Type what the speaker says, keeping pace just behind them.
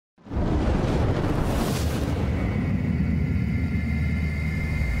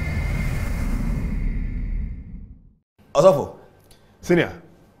Osofo. Senior.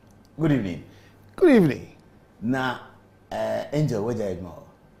 Good evening. Good evening. Na Angel, where are you?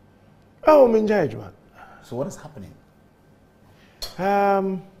 Oh, I'm in judgment. So what is happening?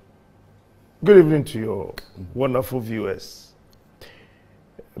 Good evening to your wonderful viewers.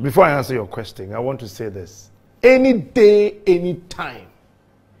 Before I answer your question, I want to say this. Any day, any time,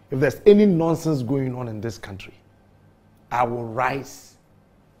 if there's any nonsense going on in this country, I will rise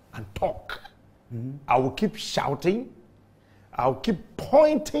and talk. I will keep shouting. I'll keep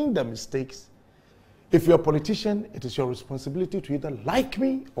pointing the mistakes. If you're a politician, it is your responsibility to either like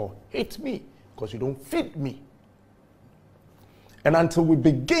me or hate me because you don't fit me. And until we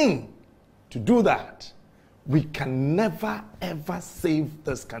begin to do that, we can never, ever save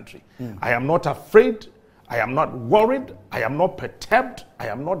this country. I am not afraid. I am not worried. I am not perturbed. I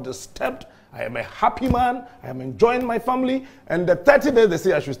am not disturbed. I am a happy man. I am enjoying my family. And the 30 days they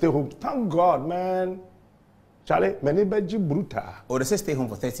say I should stay home. Thank God, man. Charlie, many beji bruta. Oh, they say stay home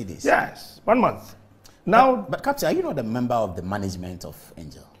for 30 days? Yes, 1 month. Now, but Captain, are you not a member of the management of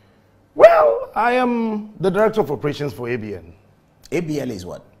Angel? Well, I am the director of operations for ABN. ABL is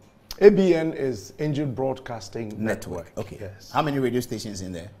what? ABN is Angel Broadcasting Network. Okay. Yes. How many radio stations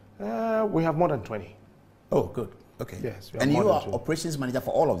in there? We have more than 20. Oh, good. Okay. Yes. And you are operations manager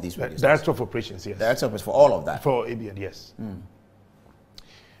for all of these radio stations? Director of operations, yes. Director of operations for all of that? For ABN, yes.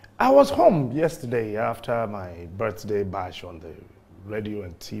 I was home yesterday after my birthday bash on the radio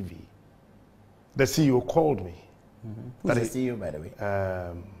and TV. The CEO called me. Who's the CEO, by the way?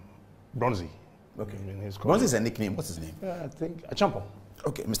 Bronzy. Okay. Bronzy is a nickname. What's his name? I think Champo.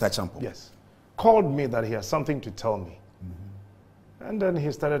 Okay, Mr. Champo. Yes. Called me that he has something to tell me. And then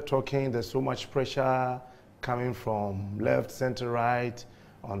he started talking. There's so much pressure coming from left, center, right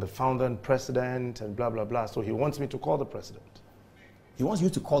on the founder and president and blah, blah, blah. So he wants me to call the president. He wants you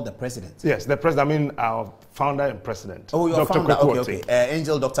to call the president? Yes, the president. I mean, our founder and president. Oh, your Dr. founder. Kweku Okay, okay.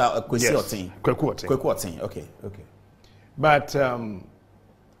 Angel Dr. Kwesi Kweku Otin. Kweku Otin. Okay, okay. But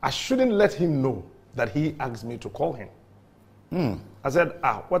I shouldn't let him know that he asked me to call him. I said,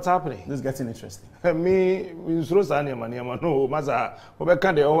 what's happening? This is getting interesting.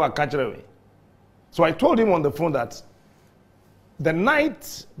 So I told him on the phone that the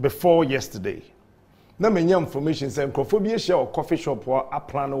night before yesterday, na many information saying share or coffee shop or a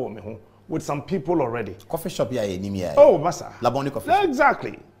plan with some people already. Coffee shop, yeah, oh, massa. Laboni coffee shop.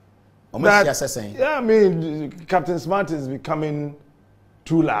 Exactly. Yeah, I mean, Captain Smart is becoming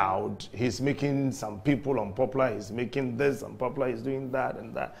too loud. He's making some people unpopular. He's making this unpopular. He's doing that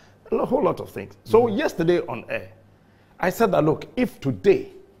and that. A whole lot of things. So yesterday on air, I said that, look, if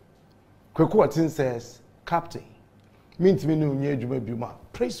today, Kweku Otin says, Captain, means me no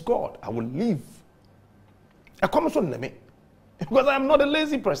praise God, I will leave. I come on me because I am not a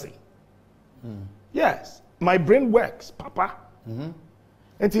lazy person. Yes, my brain works, Papa. And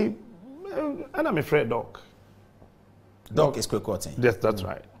I'm afraid, Doc. Doc is Kweku Otin. Yes, that's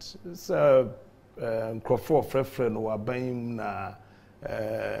right. It's friend who are buying the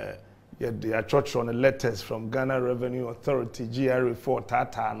church on the letters from Ghana Revenue Authority, GRA4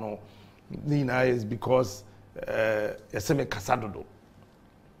 Tata no Nina is because Eseme Kasadodo.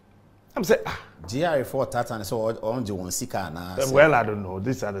 I'm saying GRA4 Tata so on the one sika na. Well, I don't know.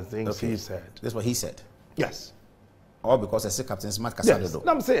 These are the things he said. That's what he said. Yes. All because I say Captain Smart Kasadodo. Yes.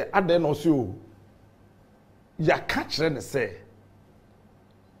 I'm saying at the end also. Ya catch and say,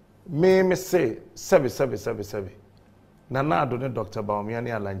 me say, seven. Nana don't Dr. Baumiani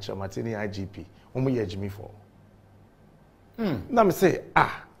Alancha Martini IGP. Omu Jimmy for. Now me say,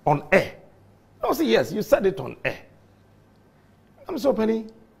 on air. I say, yes, you said it on air. I'm so penny.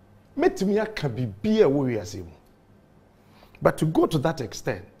 Met me can be a warrior. But to go to that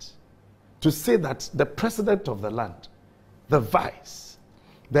extent, to say that the president of the land, the vice,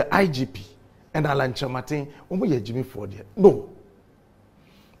 the IGP, and Alan Chamatin, no.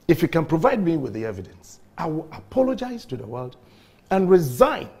 If you can provide me with the evidence, I will apologize to the world and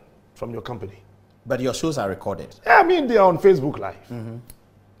resign from your company. But your shows are recorded. I mean, they are on Facebook Live.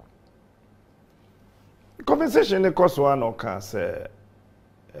 The conversation, of course, one or say,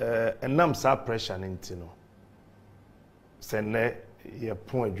 and nam sa pressure nintino. Sene ye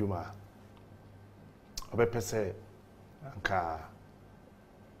point juma. Obepe se anka.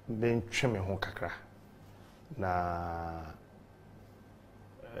 Then tweme ho kakra na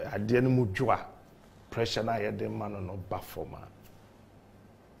ade no mudwa pressure na ye dem man no ba forma.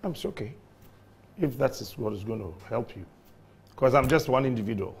 I'm so okay if that is what is going to help you, because I'm just one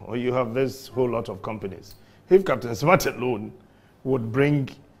individual or you have this whole lot of companies. If Captain Smart alone would bring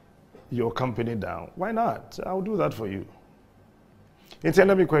your company down, why not? I'll do that for you.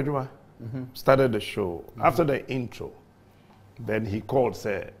 Started the show. After the intro, Then he called,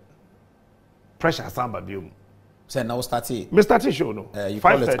 said, pressure samba biom. Say now start it. Mr. T show no. You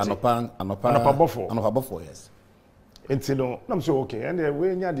call it Anopa Bofo, yes. And you know, I'm so okay. And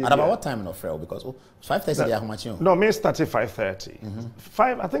at about what time no frail? Because 5:30 they are how much you? No, me started 5:30.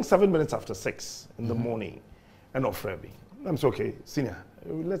 I think 7 minutes after 6 in the morning. And no frail. I'm so okay, senior.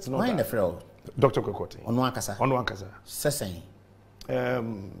 Let's know. Why in the frail? Dr. Kokoti. Onwankasa. Seseng.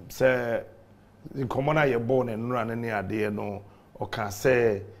 Say in common you're born and run any idea no or can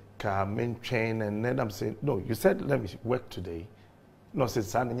say can main train and then I'm saying no, you said let me work today. No, since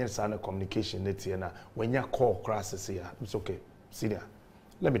sign communication when you call crashes here, it's okay. Senior,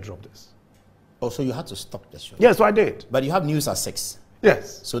 let me drop this. Oh, so you had to stop the show? Yes, so I did. But you have news at 6.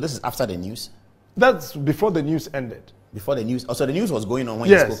 Yes. So this is after the news? That's before the news ended. Before the news? Oh, so the news was going on when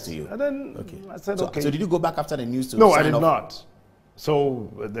he spoke to you? And then I said, okay. So did you go back after the news to No, sign I did off? not. So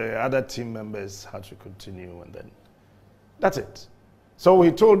the other team members had to continue and then that's it. So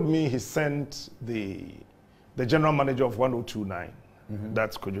he told me he sent the general manager of 1029,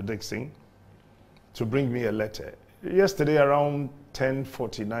 that's Kojo Dixon, to bring me a letter. Yesterday around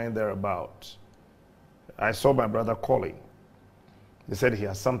 10:49 thereabout, I saw my brother calling. He said he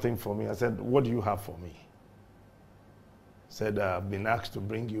has something for me. I said, what do you have for me? He said, I've been asked to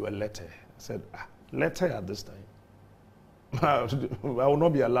bring you a letter. I said, letter at this time? I will not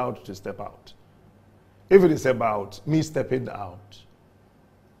be allowed to step out. If it is about me stepping out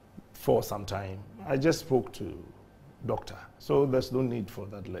for some time, I just spoke to doctor. So there's no need for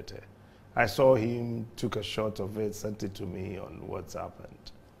that letter. I saw him, took a shot of it, sent it to me on WhatsApp,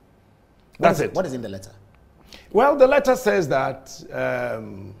 and that's it. What is in the letter? Well, the letter says that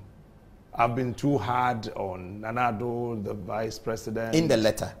I've been too hard on Nana-Addo, the vice president. In the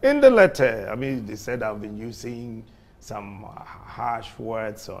letter? In the letter. I mean, they said I've been using some harsh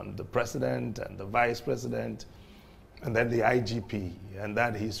words on the president and the vice president and then the IGP, and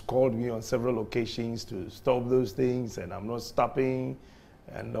that he's called me on several occasions to stop those things and I'm not stopping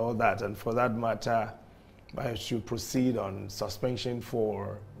and all that. And for that matter, I should proceed on suspension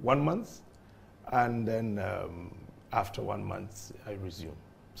for 1 month and then after 1 month I resume.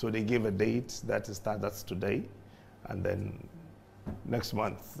 So they gave a date that's today, and then next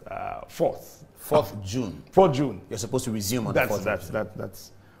month, 4th June. 4th June. You're supposed to resume on the 4th of June.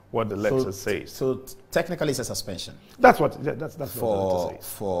 That's what the letter says. So technically it's a suspension. That's what the letter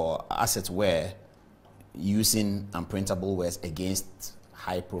says. For assets where using unprintable words against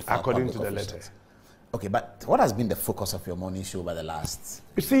high-profile according to public the officials. letter. Okay, but what has been the focus of your morning show by the last?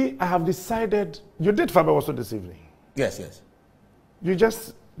 You see, I have decided. You did Faber also this evening. Yes, yes. You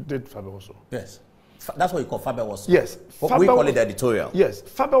just did Faber also. Yes. That's what you call Faber also. Yes. We call it the editorial. Yes.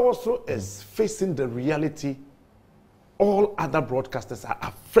 Faber also is facing the reality all other broadcasters are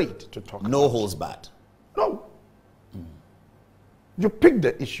afraid to talk about. No holds barred. No. You pick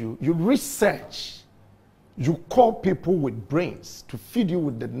the issue, you research, you call people with brains to feed you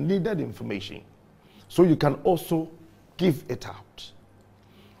with the needed information so you can also give it out.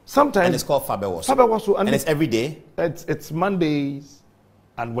 Sometimes. And it's called Faber also. Faber also. And it's every day? It's Mondays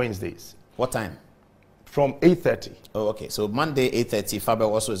and Wednesdays. What time? From 8:30. Oh, okay. So Monday, 8:30, Faber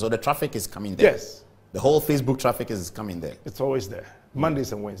also. So the traffic is coming there? Yes. The whole Facebook traffic is coming there? It's always there.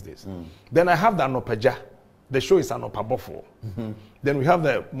 Mondays and Wednesdays. Then I have the Anopeja. The show is Anopabofo. Then we have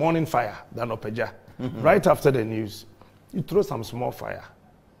the morning fire, the Anopeja. Right after the news, you throw some small fire.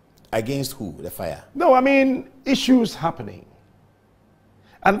 Against who, the fire? No, I mean, issues happening.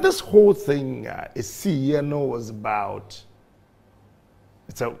 And this whole thing is CNO was about,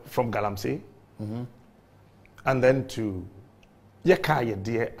 from Galamsey, and then to Yeka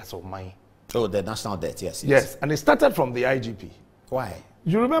Dear as of mine. Oh, the national debt, yes. Yes, and it started from the IGP. Why?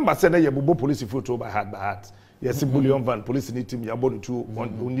 You remember saying that you police photo by heart. Yes, bullion van, police need team, you bought two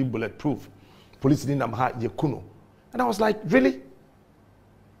only bulletproof. Police need them heart, kuno. And I was like, really?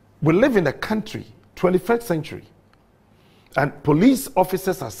 We live in a country, 21st century, and police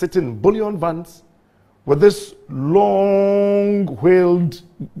officers are sitting in bullion vans with this long-wheeled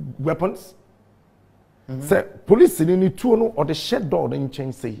weapons. Say police need to know or the shed door in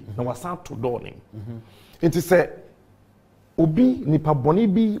chain say no was out to door name. It is say obi nipa boni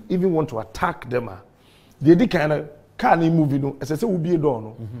bi even want to attack them. They di kind of car ni movie no as I say obi door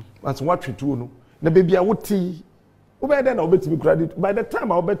no and so what to no na baby a woti obi then obi to be credit by the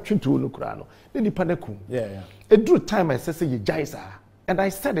time I obi to no kra no the nipa na kum. Yeah. It drew time I say you guys are. And I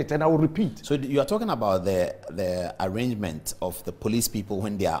said it and I will repeat. So you are talking about the arrangement of the police people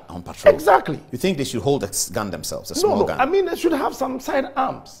when they are on patrol. Exactly. You think they should hold a gun themselves, a small gun? I mean, they should have some side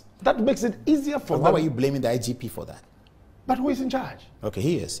arms. That makes it easier for them. Why were you blaming the IGP for that? But who is in charge? Okay,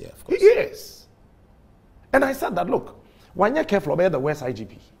 he is, yeah, of course. He is. And I said that, look, When you're careful about the West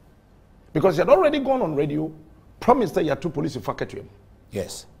IGP, because you had already gone on radio, promised that you had 2 police in Fakatuem.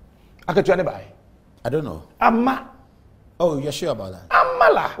 Yes. I don't know. Amma. Oh, you're sure about that?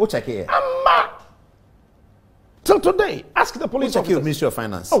 Amala. Who check here? Amma. Till today, ask the police officers. Who Ministry of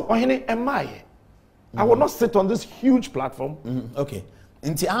Finance? Oh, am I? I will not sit on this huge platform. Okay.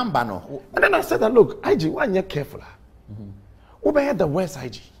 Inti ambano. And then I said that, look, IG, one year careful. Obey the West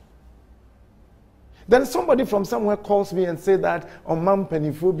IG. Then somebody from somewhere calls me and say that on man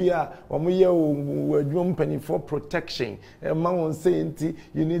peniphobia, or me penny for protection. A man will say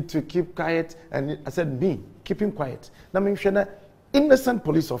you need to keep quiet. And I said, me, keeping quiet. Now I'm sure innocent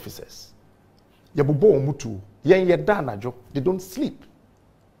police officers. Yabubo mutu. They don't sleep.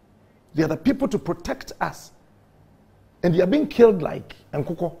 They are the people to protect us. And they are being killed like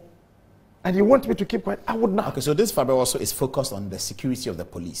Nkoko. And you want me to keep quiet? I would not. Okay, so this Faber also is focused on the security of the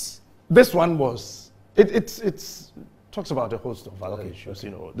police. This one was, it's talks about a host of other issues.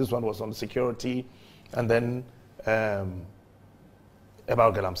 You know, this one was on security, and then about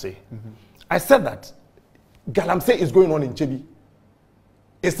Galamsey. I said that Galamsey is going on in Chebi.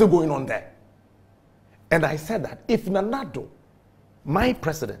 It's still going on there. And I said that if Nana-Addo, my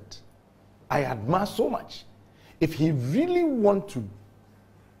president, I admire so much, if he really wants to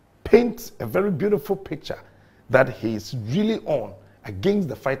paint a very beautiful picture that he is really on against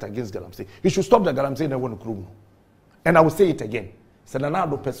the fight against Galamsey, he should stop the Galamsey in the. And I will say it again. Did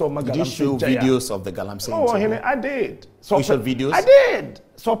you show videos of the Galamsey? Oh, I did. So you showed videos? I did.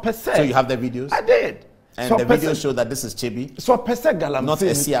 So per se. So you have the videos? I did. And so the videos show that this is Chebi? So per se Galamsey. Not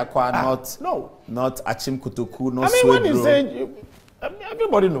Esiakwa, not Achim Kutuku, not Swedro. When you say,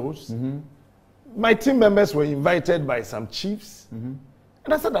 everybody knows. My team members were invited by some chiefs. And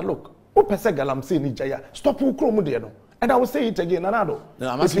I said that, look, Galamsey ni Jaya, stop Ukromu. And I will say it again, Nana-Addo.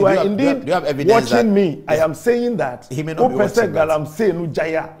 No, if you are indeed watching me, I am saying that he may not be watching that. Galamsey ni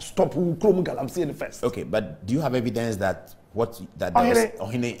Jaya, stop Ukromu Galamsey first. Okay, but do you have evidence that have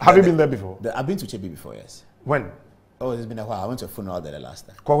you been there before? I've been to Chebi before, yes. When? Oh, it's been a while. I went to a funeral there the last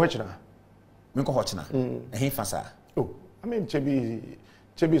time. Oh, I mean, Chebi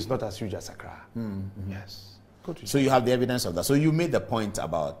is not as huge as Accra. Yes. So you have the evidence of that. So you made the point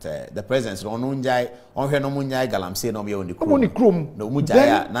about the presence. One who say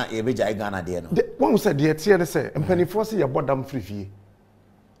the tear say, and penny force your bottom free.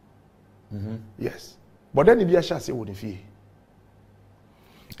 Yes, but then if you shall say, would fee.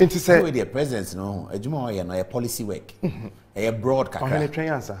 It is a presence, no, a policy work, a broad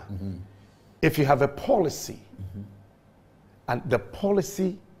answer. If you have a policy, and the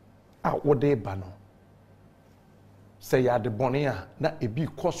policy out what they ban. Say ya the bonia na ebi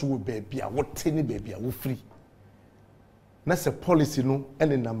cost wo baby a what tiny baby a wo free. Na say policy no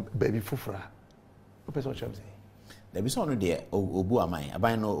ene na baby fufura. What person cham say? There be so no there obu amai.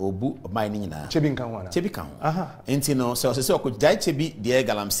 Aban no obu amai ni nyina. Chebi kan wana. Chebi kan. Aha. Enti no so ko jai chebi there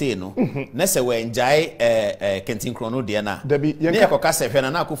Galamsey no. Na say we njai kentin krono there na. Na e ko ka se hwe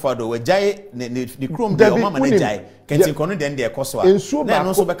na akufo-addo we jai ni krom there o mama na jai. Kentin krono there dey koso a. Na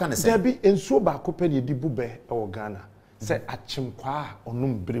no so be kan say. There be ensuo ba ko pe ni di bube e wo Ghana. Say achimkwa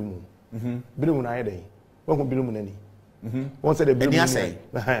onum bremu. Bremu na yede. Won ko bremu nani. Won say the bremu. Eni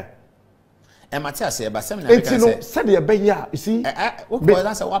asay. E matia say ba seminar can say. Said the be ya, you see. That's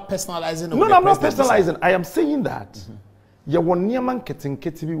what personalizing. No, I'm not personalizing. I am saying that. Ye won niaman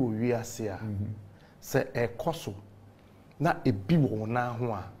ketenkete bi wo wiase a. Say e koso na ebi wo na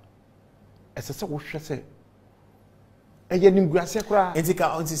ho a. Ese se wo hwe say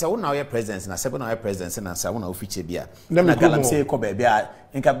Inti sa wona your presence na sebo na your presence na sa wona ofiche bia na Galamsey ko ba bia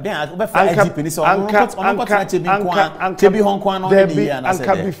nka den oba fa IGP ni so on got na chebi honkwa no dey here na say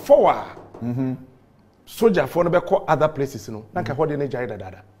anka before soldier for no be call other places no na nka hode na jai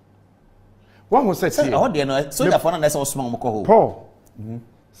dada one who said here hode no soldier for na say osman mo ko ho Paul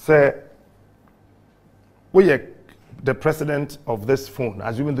say we are the president of this phone,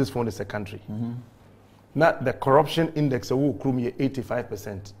 assuming this phone is a country. Now the corruption index of Krum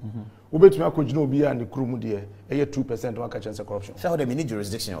 85%. Ubet me akojino obi and the Krum there 2% one catch corruption. So the mini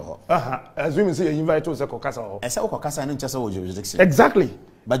jurisdiction or assuming say you invite us kokasa or say kokasa no chese jurisdiction. Exactly.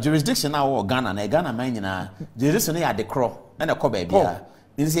 But jurisdiction now Ghana na Ghana man nyina jurisdiction ya de cro na na ko ba bia.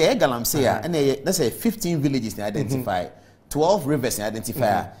 In say Galamsey and let's say 15 villages they identify, 12 rivers they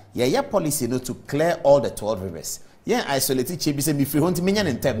identify. Yeah, policy no to clear all the 12 rivers. Yeah, isolated Chebi say me free hunt me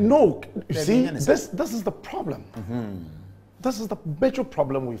in time. No, you see, this is the problem. This is the major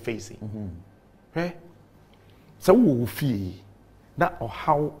problem we're facing. Okay? So we fear that or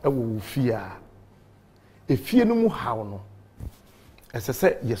how we fear. If fear no how no. As I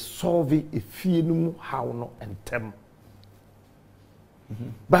said, you solve it if fear no how no and tem.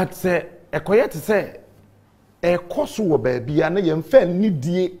 But say ekoye to say e koso wo ba bia na ye mfa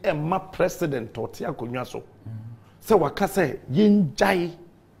nidie e ma president ote akonwa so se waka se yenjai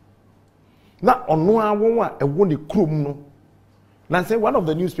na ono awon a ewo ne krom no na say one of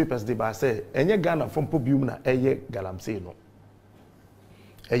the newspapers they ba say enye Ghana from pobium na eye galamsey no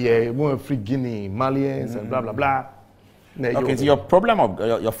eye mo free Guinea Malians and blah blah blah. Okay, so your problem of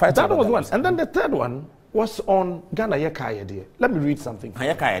your fight. That was one, and then the third one was on Ghana Yeka idea. Let me read something.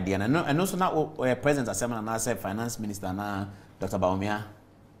 Yeka idea, and also now President Assembly and I said Finance Minister na Dr. Baumia.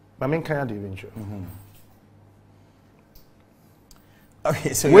 I mean, can you even sure?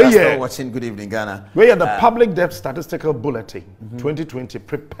 Okay, so you're still watching Good Evening Ghana. We are the Public Debt Statistical Bulletin 2020,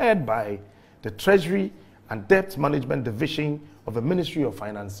 prepared by the Treasury and Debt Management Division of the Ministry of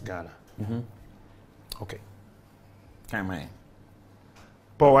Finance Ghana. Okay. Camera.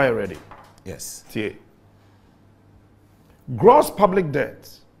 Paul, are you ready? Yes. See. Gross public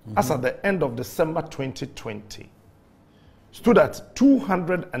debt as at the end of December 2020 stood at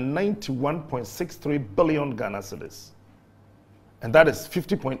 291.63 billion Ghana cedis. And that is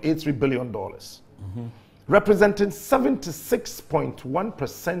 $50.83 billion, representing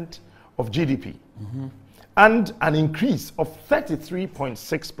 76.1% of GDP, and an increase of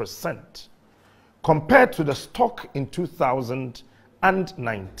 33.6% compared to the stock in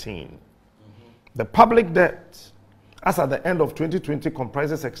 2019. The public debt, as at the end of 2020,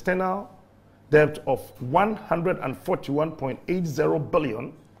 comprises external debt of 141.80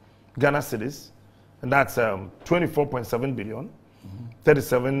 billion Ghana cedis, and that's 24.7 billion,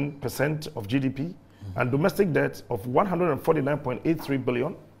 37% of GDP, and domestic debt of 149.83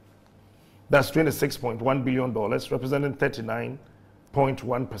 billion, that's $26.1 billion, representing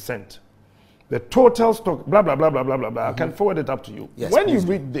 39.1%. The total stock, blah, blah, blah, blah, blah, blah, blah. I can forward it up to you. Yes, when you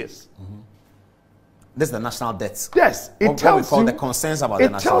read this, this is the national debt. Yes, it tells you the concerns about the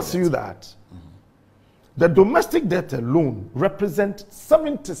national debt. It tells you that the domestic debt alone represents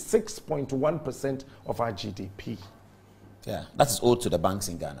 76.1% of our GDP. Yeah, that is owed to the banks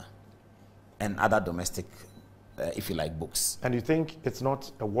in Ghana and other domestic, if you like, books. And you think it's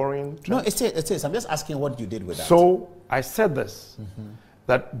not a worrying trend? No, it is. I'm just asking what you did with that. So I said this,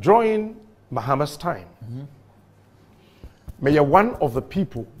 that during Mahama's time, Mayor, one of the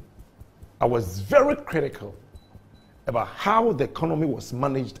people, I was very critical about how the economy was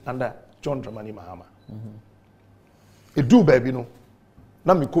managed under John Dramani Mahama. It do, baby, no.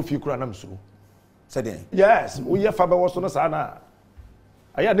 Na mi kofi kura na msuru. Yes, we have Faber was on us. I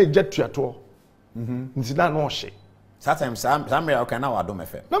had a jet to a tour. Ntina no she. Sometimes some okay now I don't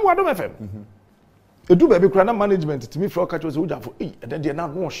FM. No, I don't FM. It do, baby, kura na management to me for catch was uja for and then they now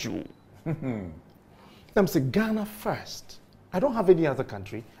no shoe. I'm saying Ghana first. I don't have any other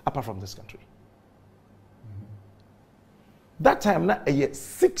country apart from this country. That time now a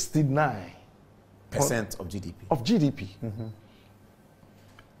 69% of GDP. Of GDP.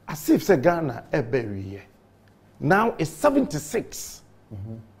 As if say Ghana every year. Now it's 76.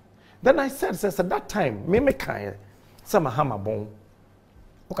 Then I said, at that time, me kind some hammer bone.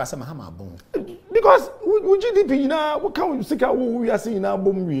 Okay, some hammer bone. Because with GDP now, what can we see? We are seeing now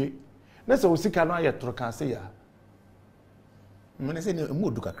boom we. Let's say we see can I can say ya. When I say no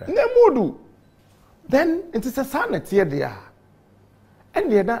mood, then it is a sanity there.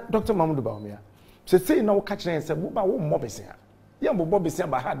 And the Dr. Mahmoud Baumia say now catching and say, "What about Bobby here? Yeah, Bobby say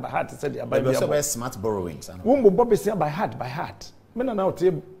by heart to say by smart borrowings. Won't Bobby say by heart. Men are now at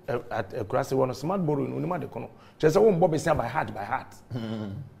a grassy one of smart borrowing. No matter just a Bobby say by heart.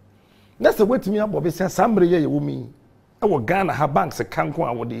 That's the way to me. Bobby say somebody here you mean. Our Ghana her banks a canco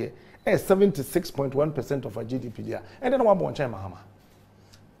our dear. 76.1% of our GDP there. And then one more time, Mahama.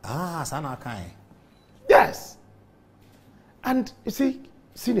 Ah, sana kai. Yes. And you see,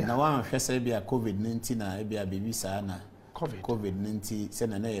 senior. Now I'm say be a COVID-19 na be a baby sana. COVID-19 say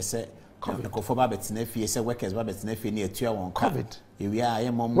na say akufo ba betena fie say workers ba betena fie na atua won ka. COVID. We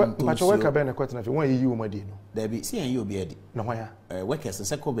are mom to. But worker be na kwetena fie won yi umadi no. There be see you be edi. No why? Workers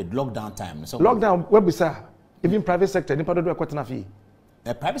say COVID lockdown time. So lockdown we be say even private sector ni pa do kwetena fie.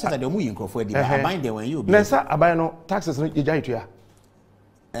 Private sector they mu yinkofo edi ba aban there when you be. Na say aban no taxes no ye jai tua.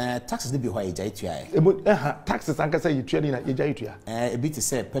 Taxes be why jai tua. Taxes anka say you tua ni na ye jai tua. A bit to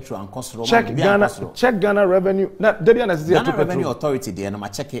say petrol and cost road. Check Ghana revenue. Na there be na say Ghana revenue authority there no ma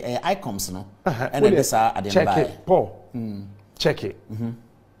check icons no. And this are at the buy. Check it, Paul. Check it.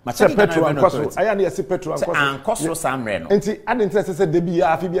 Ma check petrol and cost road. Aya na say petrol and cost road. And cost road samre no. Enti ade interest say there be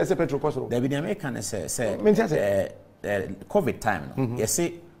afi be say petrol cost road. There be the American say COVID time no. You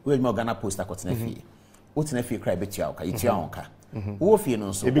say we Ghana post a continent fee. What na fie cry betua oka itua onka wo fie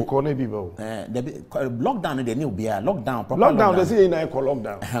no so e bi ko na bi ba lockdown de ne obia lockdown proper lockdown they say na call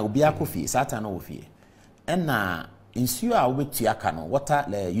lockdown obia ko fie satan no wo fie na nsuo a wo betua ka no water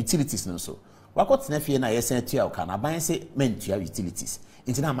utilities no so wakot na fie na yesen tua oka na ban se mentua utilities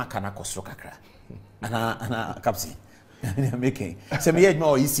nti na maka na kosoro kakra ana captain making se me yedma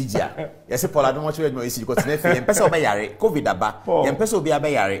o ECG a yesi Paul adon watch yedma o ECG ko tena fie empese oba yare covid aba empese obi aba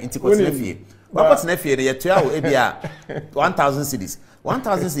yare nti ko tena fie wakot na fie ye tua o ebia 1000 cedis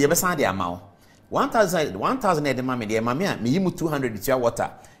 1000 cedis ye be san de ama 1000 e de ma me de ma me a me yimu 200 tua water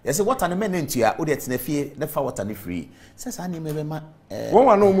yesi water no men ntua o de tena fie ne fa water ne free se sa ne me be ma won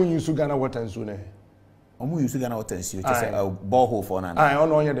wa no mu use Ghana water nso ne omu use Ghana water nsuo just a borehole for na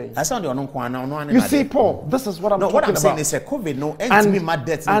I sound on no you see Paul this is what I'm talking about. What I'm saying is COVID no and me mad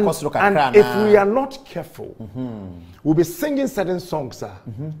debt in cost look and if we are not careful we'll be singing certain songs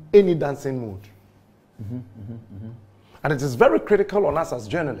any dancing mood and it is very critical on us as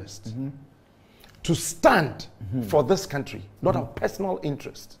journalists to stand for this country not our personal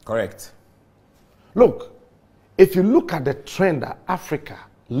interest. Correct. Look, if you look at the trend that Africa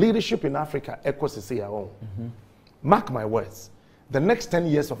leadership in Africa echoes to say our own. Mark my words. The next 10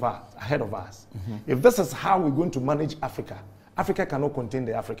 years of us, ahead of us, if this is how we're going to manage Africa, Africa cannot contain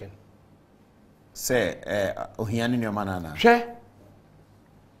the African. Say, manana. Share.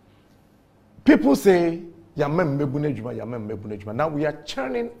 People say, now we are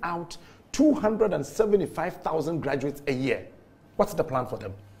churning out 275,000 graduates a year. What's the plan for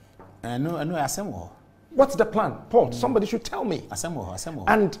them? No, what's the plan? Paul, somebody should tell me. Assemble.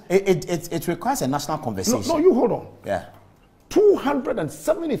 And it requires a national conversation. No, you hold on. Yeah.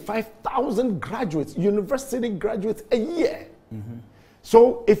 275,000 graduates, university graduates a year.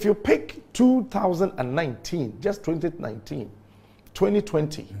 So if you pick 2019, just 2019,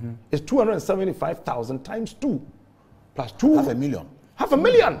 2020, it's 275,000 times 2 plus 2. 500,000.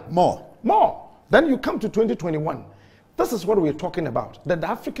 500,000. More. Then you come to 2021. This is what we're talking about. That the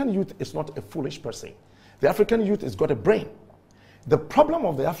African youth is not a foolish person. The African youth has got a brain. The problem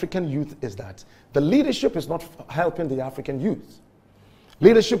of the African youth is that the leadership is not helping the African youth.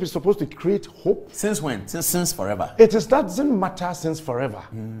 Leadership is supposed to create hope. Since when? Since forever. It doesn't matter since forever.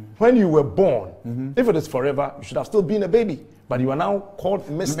 When you were born, if it is forever, you should have still been a baby. But you are now called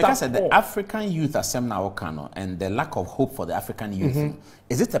Mr. Because the African youth are and the lack of hope for the African youth.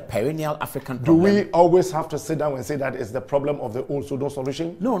 Is it a perennial African problem? Do we always have to sit down and say that is the problem of the old, so no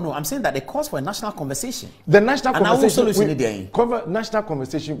solution? No, I'm saying that it calls for a national conversation. The national conversation, national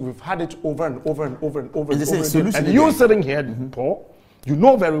conversation, we've had it over and over and over and over and over again. And you're sitting here, Paul, you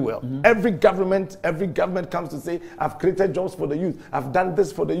know very well. Every government comes to say, I've created jobs for the youth. I've done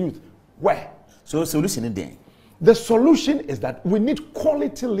this for the youth. Where? So solution is there. The solution is that we need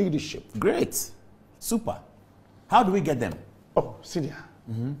quality leadership. Great. Super. How do we get them? Oh, Syria.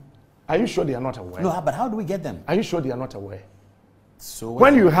 Are you sure they are not aware? No, but how do we get them? Are you sure they are not aware? So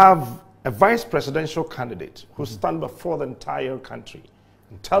when you have a vice presidential candidate who stands before the entire country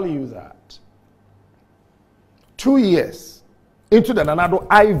and tell you that 2 years into the Nanado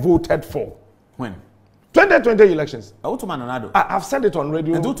I voted for. When? 2020 elections. I've said it on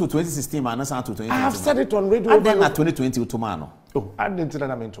radio. And to 2016, man, to 2020. I have said it on radio. And then at 2020, Utumano. Oh, I didn't know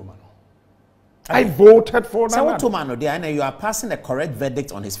Tomano. I voted for so Utumano there, and you are passing a correct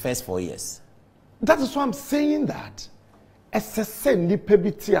verdict on his first 4 years. That is why I'm saying that. SSN ni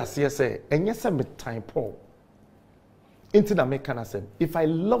pebiti asiyese, and yes, I'm time Paul. Into the mechanism. If I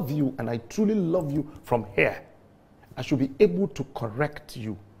love you and I truly love you from here, I should be able to correct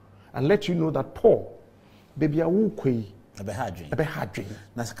you and let you know that Paul. Baby, I will quay. A hard dream.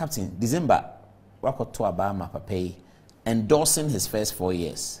 Now, Captain, December, Wako to Obama Pape endorsing his first 4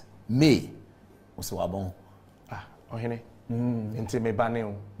 years. May was Wabon. Ohene. Into me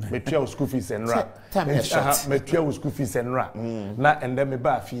banning, me pure school fees and rap. Me pure school fees and rap. Na and then me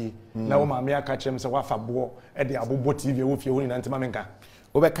baffy. Now, my catch him so wafa bo at the Abubo TV with you in Antimamenka.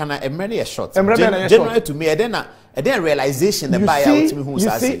 Can I marry a shot? Generally to me, I then realization the buyout me who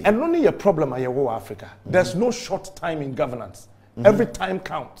see, and only a problem I go Africa. There's no short time in governance. Every time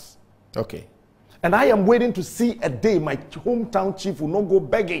counts. Okay. And I am waiting to see a day my hometown chief will not go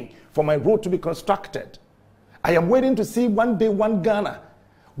begging for my road to be constructed. I am waiting to see one day one Ghana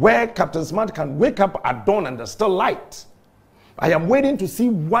where Captain Smart can wake up at dawn and there's still light. I am waiting to see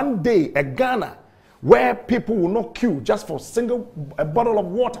one day a Ghana where people will not queue just for a bottle of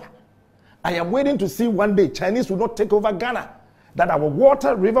water. I am waiting to see one day Chinese will not take over Ghana, that our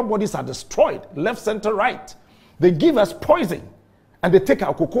water river bodies are destroyed, left, center, right. They give us poison and they take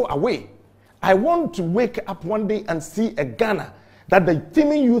our cocoa away. I want to wake up one day and see a Ghana that the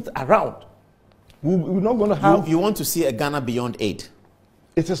teeming youth around We're not going to have... You want to see a Ghana beyond aid?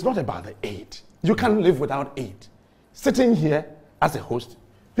 It is not about the aid. You can't live without aid. Sitting here as a host,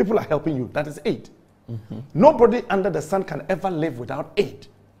 people are helping you. That is aid. Nobody under the sun can ever live without aid.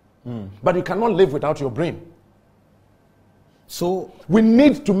 But you cannot live without your brain. So we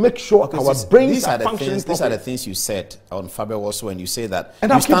need to make sure our brains are functioning properly. These are the things you said on Fabio also when you say that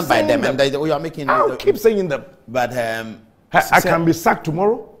and you stand by them, and you are making... I'll keep saying them. But I can be sacked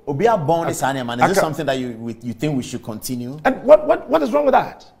tomorrow. Obia born is this something that you think we should continue? And what is wrong with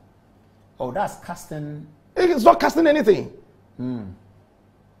that? Oh, that's casting... It's not casting anything.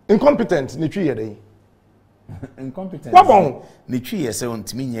 Incompetent, incompetent. What wrong? Nichi say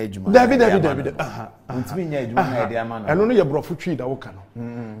untimi nya adwuma. David. Untimi nya adwuma na de ama no. I know you brofu twi da wo ka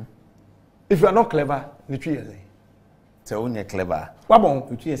no. If you are not clever, nichi say. Say unya clever. What wrong?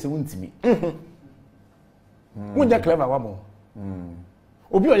 Nichi say untimi. Unya clever what wrong?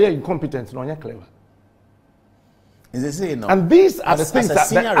 Obi oye incompetent no unya clever. Is it say no? And these are the things that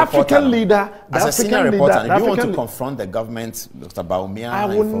the African leader, as a senior reporter, if you want to confront the government, Dr. Baumia, I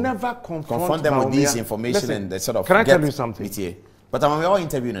will never confront them Baumia with this information. Listen, and they sort of can I tell you something? But we all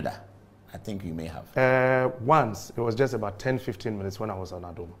interviewing that. I think you may have. Once, it was just about 10-15 minutes when I was on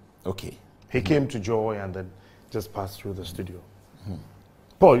Adom. Okay. He came to Joy and then just passed through the studio.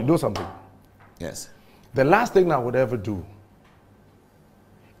 Paul, you do something. Yes. The last thing I would ever do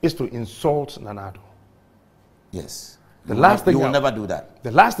is to insult Nanado. Yes. The last thing you will never do that.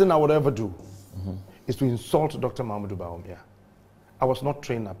 The last thing I would ever do is to insult Dr. Mahamudu Bawumia. I was not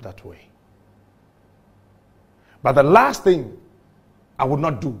trained up that way. But the last thing I would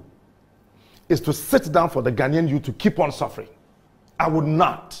not do is to sit down for the Ghanaian youth to keep on suffering. I would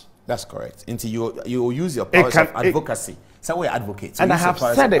not. That's correct. Until you use your powers of advocacy. So we're advocates. And I have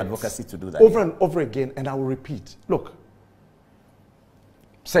said it advocacy to do that. Over and over again, and I will repeat. Look,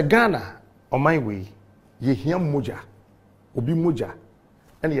 say Ghana, on my way, ye hear moja, obi moja,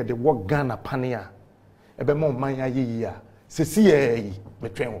 and ye de work Ghana pania, ebe mo manya ye ya, se si ye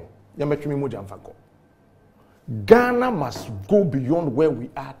metwenwo, ya metwemi moja mfako. Ghana must go beyond where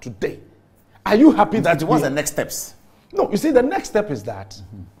we are today. Are you happy that what's the next steps? No, you see, the next step is that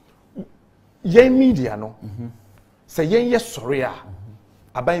ye media no, say ye sorry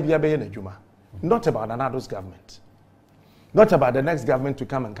abai bia be na juma, not about Nanado's government. Not about the next government to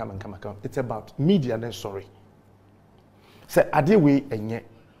come and come and come and come. It's about media then sorry. Say ade we enye.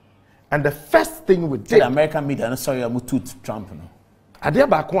 And the first thing we did, the American media no sorry amu toot Trump no. Ade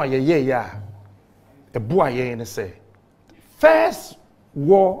ba ko aye ya. E bo aye ne say. First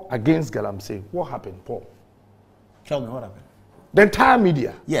war against Galamsey. What happened, Paul? Tell me what happened. The entire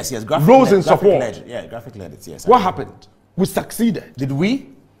media. Yes, rose in support. Graphic led it, yes. What happened? We succeeded. Did we?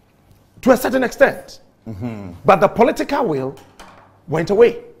 To a certain extent. But the political will went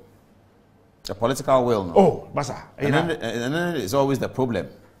away. The political will, no. Oh, Basa. And then it's always the problem.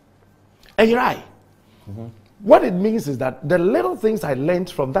 And you're right. What it means is that the little things I learned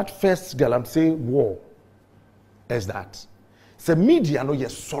from that first Galamsey war is that the media no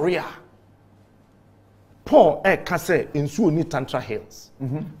yes sorry. Paul Kase in Suoni Tantra Hills.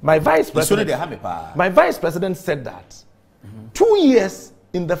 My vice president said that 2 years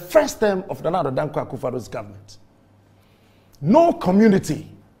in the first term of Nana Danko Akufo-Addo's government, no community,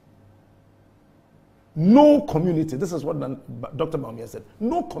 this is what Dr. Baumia said,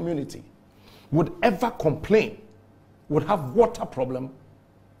 no community would ever complain, would have water problem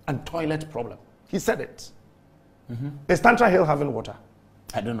and toilet problem. He said it. Is Tantra Hill having water?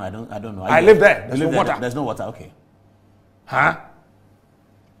 I don't know. I live there. There's no water. There's no water, okay. Huh?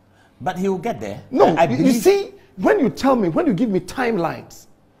 But he will get there. No, you see, when you tell me, when you give me timelines,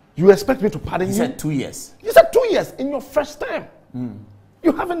 you expect me to pardon you? You said 2 years. You said 2 years in your first time.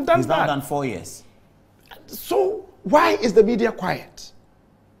 You haven't done that. He's now done 4 years. So why is the media quiet?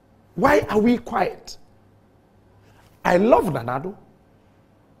 Why are we quiet? I love Nanado.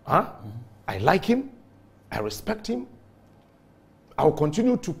 I like him. I respect him. I will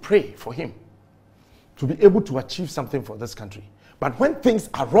continue to pray for him to be able to achieve something for this country. But when things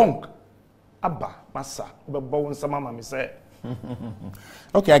are wrong, Abba, Massa,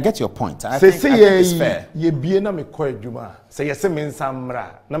 okay, I get your point. I think it's fair. Okay,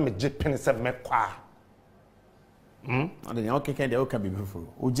 they can be beautiful.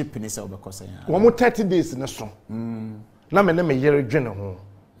 30 days in a song. Na me me yere dwene ho.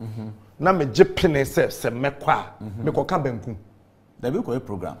 Na me je pene se mekwa me ko ka banku. There be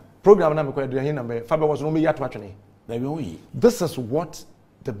program. Program na me ko aduan na me fa be was no me yato atwene. There be we. This is what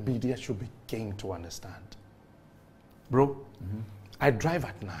the media should begin to understand. Bro, I drive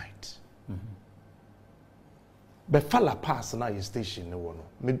at night. Be fala pass na your station no one.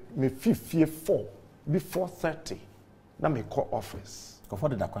 Me 4 before 30. Na me call office.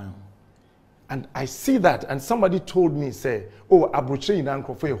 And I see that, and somebody told me, say, oh, Abroche in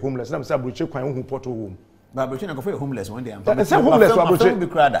Uncle for homeless. And I'm saying, Abroche quite who put home. But Abroche for homeless one day. I say homeless,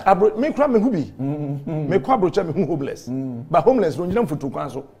 Abroche. Me cry me who be. Me cry Abroche me who homeless. But homeless, don't you know for two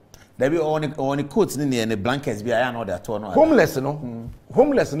council. There be only coats in the blankets, be I know that torn. Homeless, no?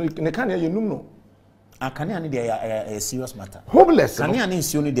 Homeless, no, can you know? I can't need a serious matter. Homeless, can you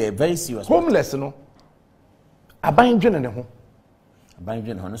need only the very serious. Homeless, no? A buying gin in the home. A buying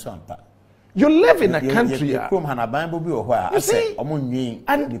gin, honest one. You live in a country. You see,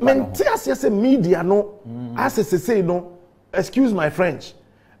 and as a media, no, as I say, no, excuse my French,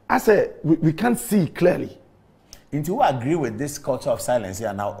 I say we can't see clearly. Into you agree with this culture of silence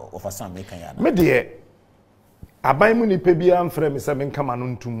here now of a son making ya? Me dear, I buy money pay am frame is seven come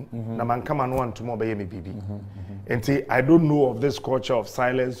on to na man come on one tomorrow by me baby. And I don't know of this culture of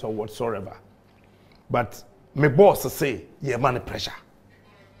silence or whatsoever, but my boss say yeah money pressure.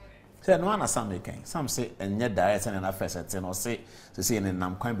 Say no one some making. Some say and yet direct and affairs at or say to see in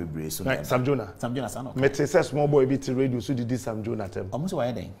nam quite be brave. So Sam Jonah. Sam Jonah son. Me say small boy bit radio so did this Sam Jonah them. Almost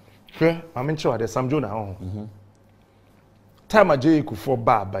why then? Sure, I'm in sure there's Sam Jonah. Time a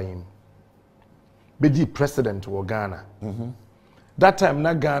akufo-addo by him. Be president of Ghana. That time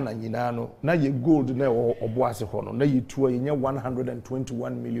na Ghana no na ye gold na oboase hono na ye tuwa ye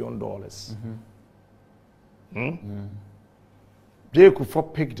 $121 million. akufo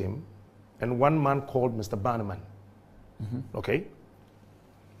picked him, and one man called Mr. Bannerman. Okay?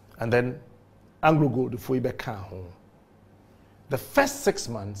 And then Anglo Gold for home. The first 6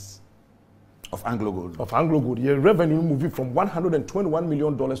 months of Anglo Gold, your revenue moving from $121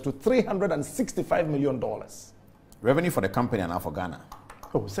 million to $365 million. Revenue for the company and now for Ghana.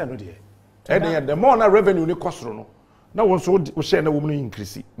 Oh, say no dear. And the more na revenue ni cost no. Now also we share na woman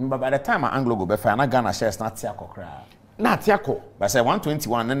increase. But by the time Anglo Gold be fair, na Ghana shares not tiako kra. Na tiako. But say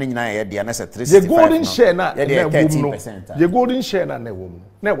 121 na nyina ye dia na say 365. The golden share na 30%. The golden share na woman.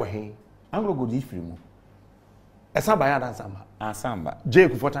 Na we he. Anglo Gold is free mu. Esamba ya dan samba. Asamba.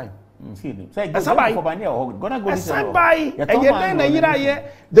 Jake for time.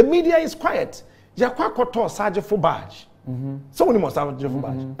 The media is quiet. Yakwakoto Sergeant for badge. So when you must have for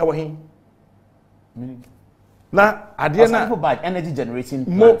badge. Now, Adina for badge energy generating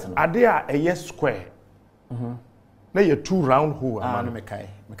plant. Adia a yes square. Now you're 2 round hole. Mekai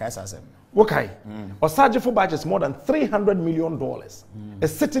Sasem. Okay. Or Sergeant for badge is more than $300 million.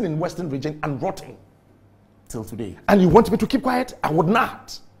 It's sitting in Western region and rotting till today. And you want me to keep quiet? I would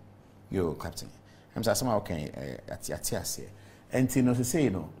not. Yo, Captain. I'm saying somehow okay at and you know to say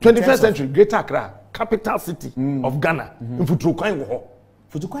 21st century Greater Accra, capital city of Ghana.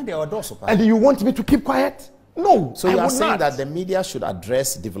 And you want me to keep quiet? No. So you are saying that the media should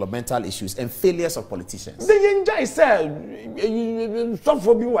address developmental issues and failures of politicians. The enjoy say some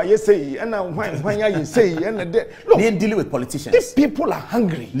for you I say and when you say and look, they dealing with politicians. These people are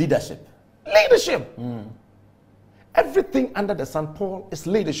hungry. Leadership. Everything under the sun, Paul, is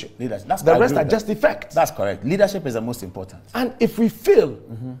leadership. That's the rest are just effects. That's correct. Leadership is the most important. And if we fail,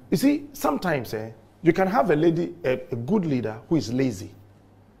 you see, sometimes you can have a good leader who is lazy.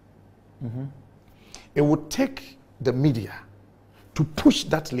 It would take the media to push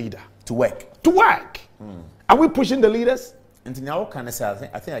that leader to work. Are we pushing the leaders? And now, can I say?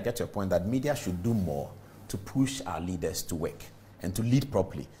 I think I get your point that media should do more to push our leaders to work and to lead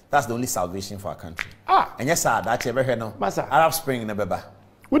properly. That's the only salvation for our country. And yes, sir, that's ever heard no. Arab Spring in the Beba.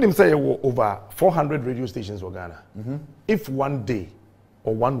 Would him say over 400 radio stations for Ghana? If one day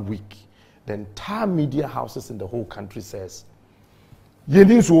or 1 week, the entire media houses in the whole country says,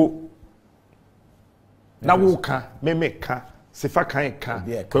 "Yeniso na woka memeka sifa kan ka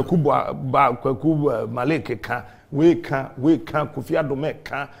kwaku maleke ka we ka akufo-addo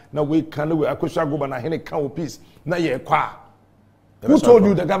meka na we ka na we akosua na hene ka peace na ye kwa." Who told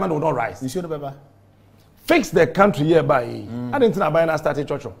you the government will not rise? You should have fix the country hereby. I didn't know about starting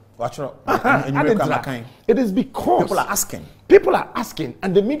church. It is because people are asking,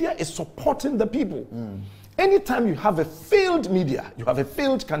 and the media is supporting the people. Anytime you have a failed media, you have a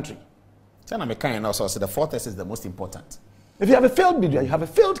failed country. Also, so the fourth is the most important. If you have a failed media, you have a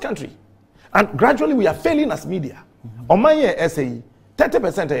failed country. And gradually we are failing as media. On my essay,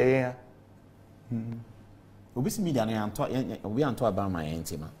 30% we see media we are about my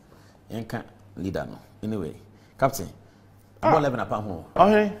intima. Yanka leader no. Anyway, Captain, I'm not living upon home.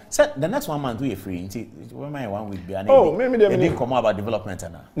 Okay. So the next 1 month we are free. When my 1 week be. Oh, maybe they didn't come about development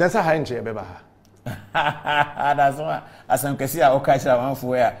now. That's a high chair, beba. That's why as I'm kasi a okasha one for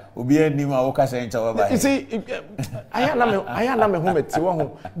where obi anim a okasha ncha wa ba. You see, I am home at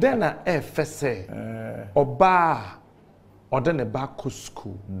one. Then I first say, Oba or then a back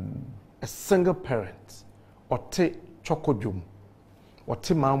school, a single parent, or take chokodum, or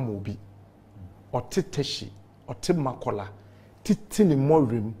te mamubi, or te teshi, or te makola, titini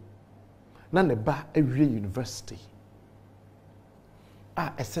morim, none a ba every university.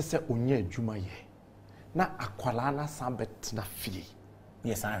 Esese onye adwuma ye na akwala na sabet na fie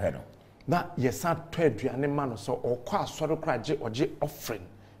yes I heard na yesa to aduane ma no so okọ asoro kraje oje offering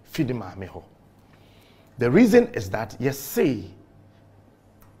feed maame ho. The reason is that we are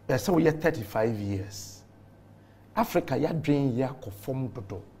 35 years Africa ya dwen ya kofom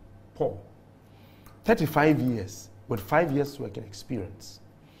dodo Paul 35 years with 5 years working experience.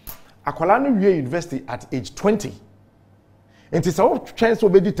 Akwala no wie university at age 20. It is our chance to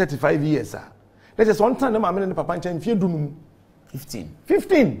be 35 years. That is one time I'm in the papa and 15.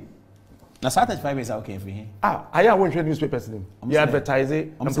 Now 35 years okay for him. I am one newspapers name. You advertise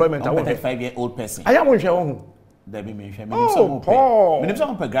employment. I'm a 35-year-old person. I am one share. There be me. Oh, Paul. When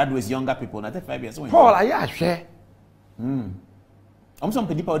some graduates, younger people, not 35 years. Paul, I am share. I'm some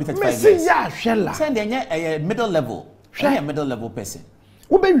people 35 years. Me yeah share. Send a middle level. Share a middle level person.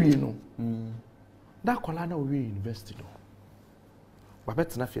 Who be you know? That Kolana we university no.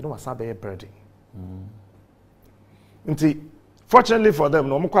 Babet na fie no wasa be breeding. Fortunately for them,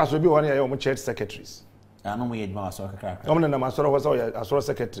 no mo kwaso bi won ya church secretaries. No mo yedma asoro kakra. No na masoro was asoro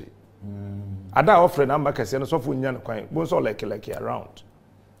secretary. Ada offer number kese no so fu nya no kwan. Bo so like around.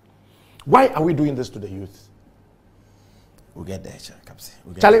 Why are we doing this to the youth? We'll get there,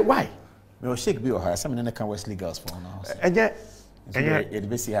 Charlie, why? Me o shake bi o ha, some na can Wesley girls for now.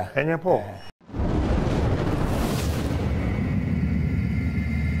 Enye Paul.